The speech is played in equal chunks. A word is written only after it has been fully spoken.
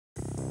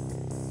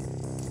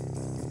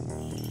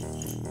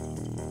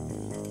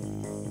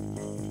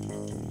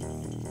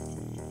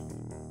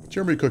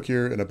Jeremy Cook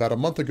here, and about a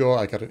month ago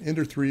I got an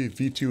Ender 3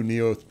 V2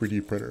 Neo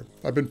 3D printer.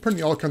 I've been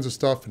printing all kinds of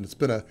stuff and it's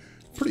been a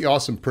pretty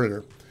awesome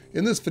printer.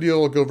 In this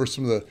video I'll go over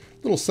some of the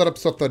little setup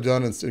stuff that I've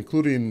done,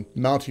 including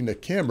mounting a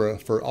camera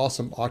for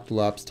awesome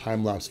Octolapse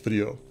time-lapse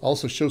video. I'll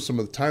also show some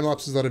of the time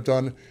lapses that I've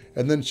done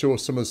and then show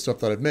some of the stuff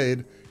that I've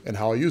made and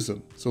how I use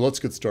them. So let's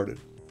get started.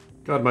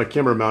 Got my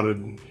camera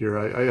mounted here.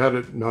 I had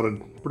it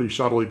mounted pretty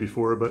shoddily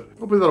before, but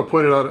hopefully that'll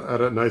point it out at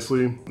it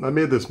nicely. I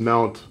made this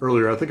mount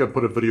earlier. I think I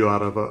put a video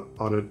out of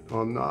on it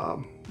on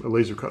a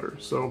laser cutter.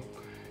 So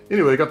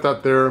anyway, I got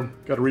that there.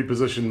 Got to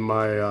reposition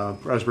my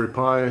Raspberry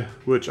Pi,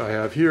 which I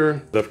have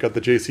here. I've got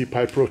the JC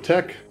Pi Pro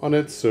Tech on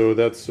it, so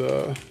that's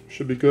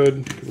should be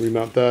good. Can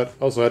remount that.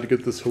 Also had to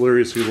get this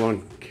hilariously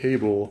long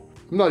cable.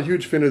 I'm not a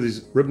huge fan of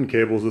these ribbon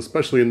cables,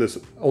 especially in this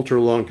ultra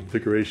long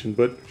configuration,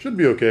 but should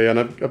be okay, and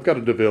I've got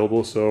it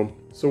available, so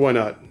why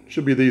not?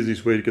 Should be the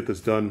easiest way to get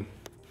this done.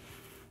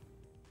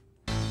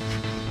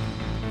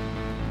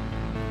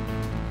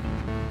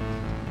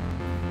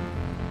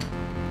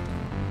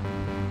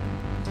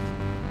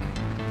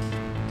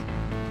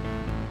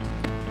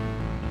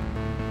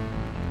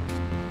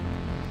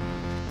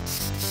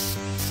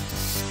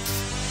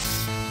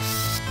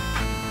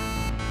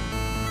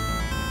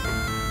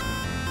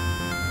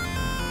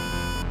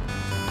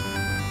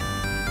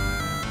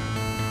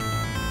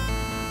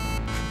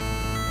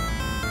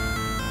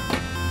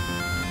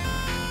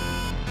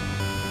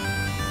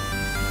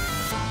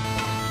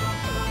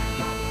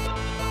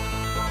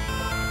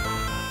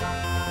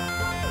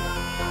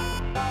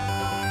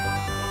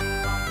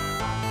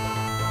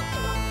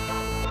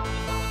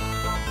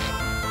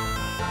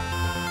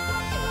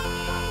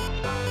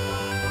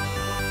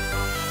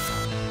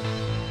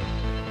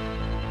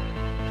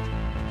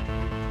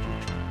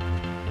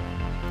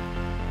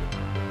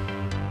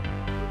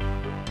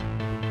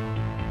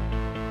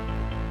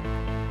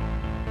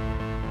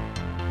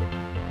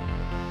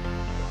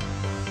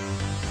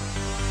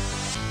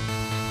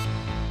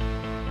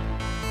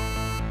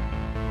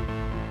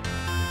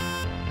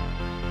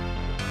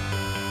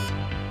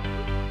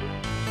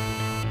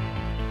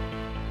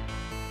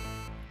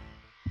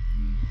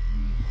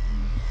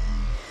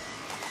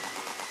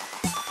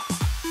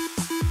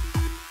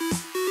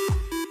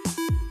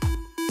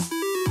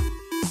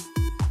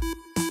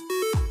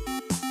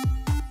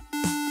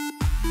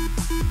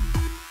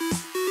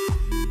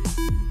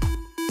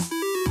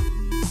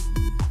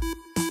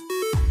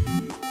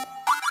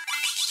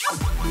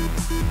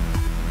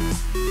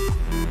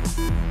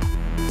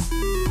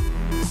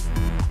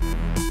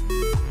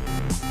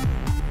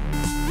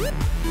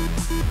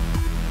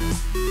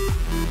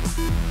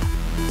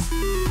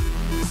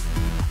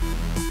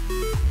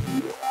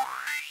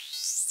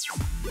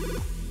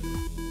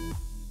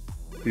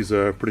 These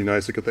are pretty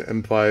nice. I got the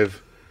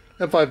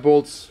M5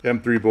 bolts,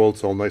 M3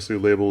 bolts, all nicely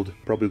labeled.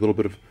 Probably a little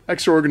bit of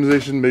extra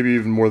organization, maybe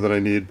even more than I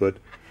need, but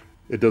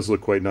it does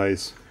look quite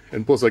nice.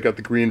 And plus I got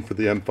the green for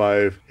the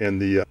M5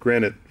 and the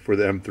granite for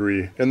the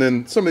M3. And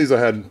then some of these I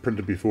had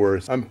printed before.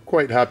 So I'm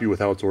quite happy with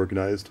how it's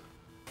organized.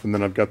 And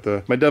then I've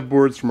got my dev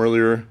boards from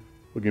earlier,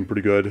 looking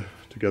pretty good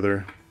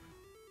together.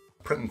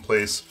 Print in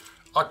place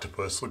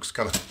octopus looks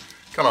kind of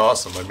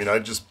awesome. I mean, I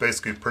just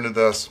basically printed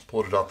this,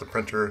 pulled it off the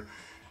printer,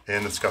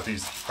 and it's got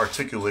these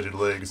articulated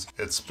legs.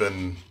 It's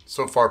been,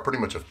 so far, pretty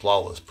much a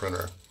flawless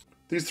printer.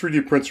 These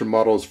 3D prints are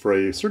models for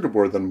a circuit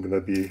board that I'm going to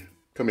be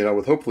coming out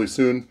with hopefully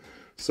soon.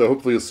 So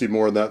hopefully you'll see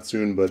more of that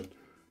soon, but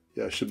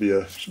yeah, it should be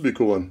a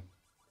cool one.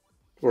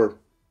 Or a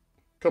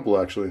couple,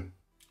 actually.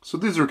 So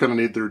these are kind of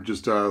neat. They're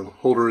just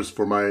holders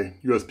for my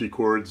USB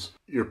cords,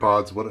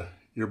 earbuds,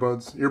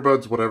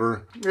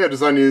 whatever. Yeah,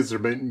 design these are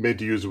made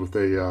to use with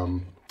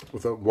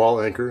a wall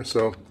anchor.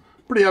 So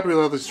pretty happy with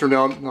how this turned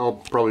out. I'll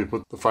probably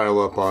put the file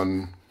up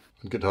on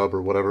GitHub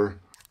or whatever.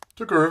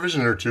 Took a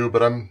revision or two,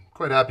 but I'm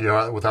quite happy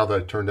with how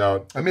that turned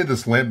out. I made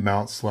this lamp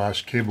mount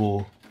 /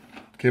 cable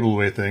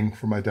away thing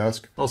for my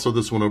desk. Also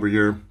this one over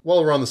here.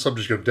 While we're on the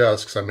subject of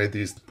desks, I made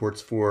these ports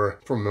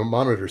from a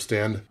monitor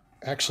stand.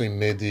 Actually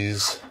made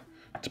these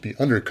to be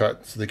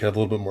undercut so they can have a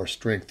little bit more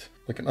strength,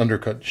 like an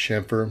undercut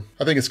chamfer.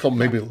 I think it's called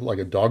maybe like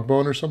a dog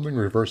bone or something,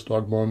 reverse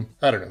dog bone.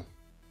 I don't know.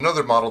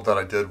 Another model that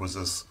I did was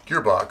this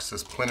gearbox,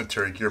 this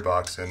planetary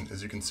gearbox, and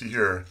as you can see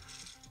here,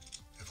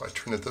 if I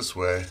turn it this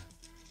way,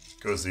 it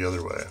goes the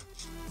other way.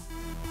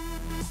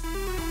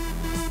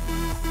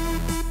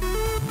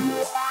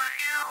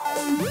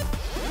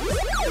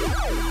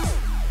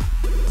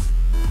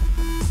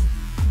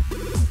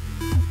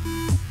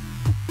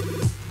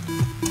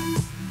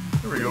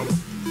 There we go.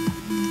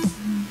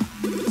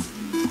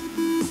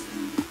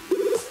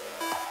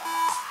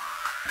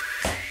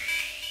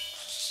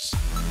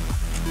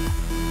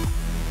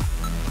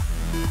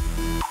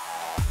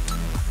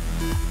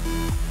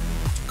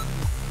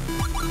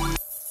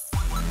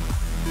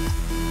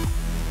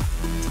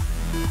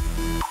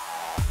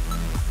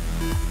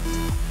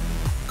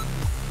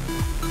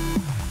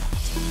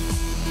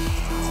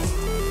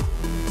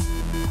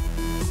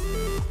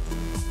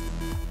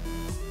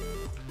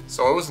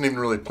 So I wasn't even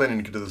really planning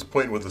to get to this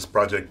point with this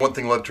project. One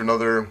thing led to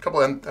another, a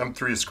couple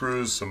M3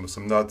 screws,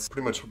 some nuts,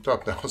 pretty much hooked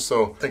up now.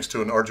 So thanks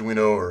to an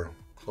Arduino or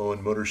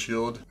clone motor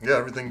shield, yeah,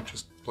 everything,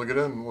 just plug it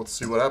in, let's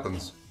see what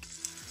happens.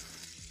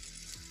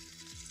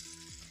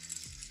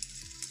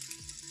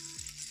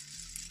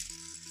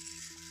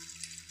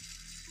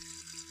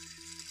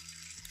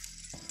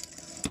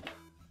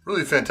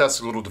 Really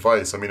fantastic little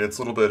device. I mean, it's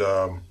a little bit,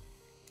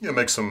 you know,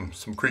 makes some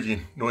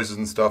creaky noises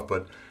and stuff,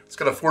 but it's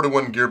got a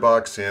 4-to-1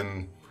 gearbox,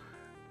 and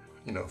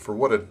you know, for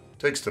what it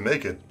takes to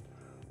make it,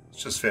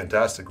 it's just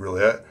fantastic,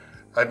 really.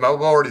 I'm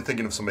already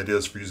thinking of some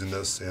ideas for using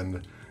this,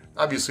 and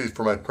obviously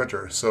for my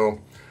printer. So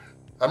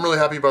I'm really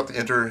happy about the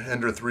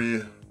Ender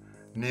 3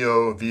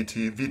 Neo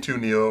V2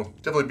 Neo.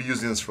 Definitely be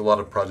using this for a lot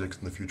of projects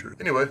in the future.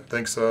 Anyway,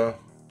 thanks for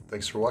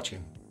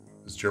watching.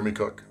 This is Jeremy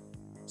Cook,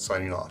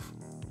 signing off.